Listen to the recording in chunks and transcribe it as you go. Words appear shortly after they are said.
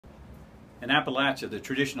In Appalachia, the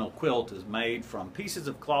traditional quilt is made from pieces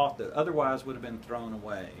of cloth that otherwise would have been thrown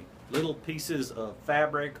away, little pieces of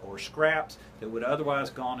fabric or scraps that would otherwise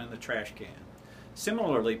gone in the trash can.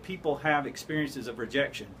 Similarly, people have experiences of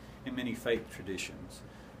rejection in many faith traditions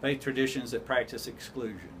that practice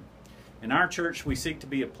exclusion. In our church, we seek to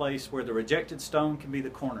be a place where the rejected stone can be the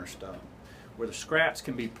cornerstone, where the scraps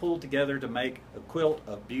can be pulled together to make a quilt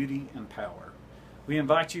of beauty and power. We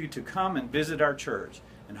invite you to come and visit our church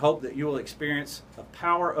and hope that you will experience a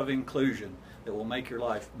power of inclusion that will make your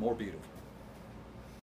life more beautiful.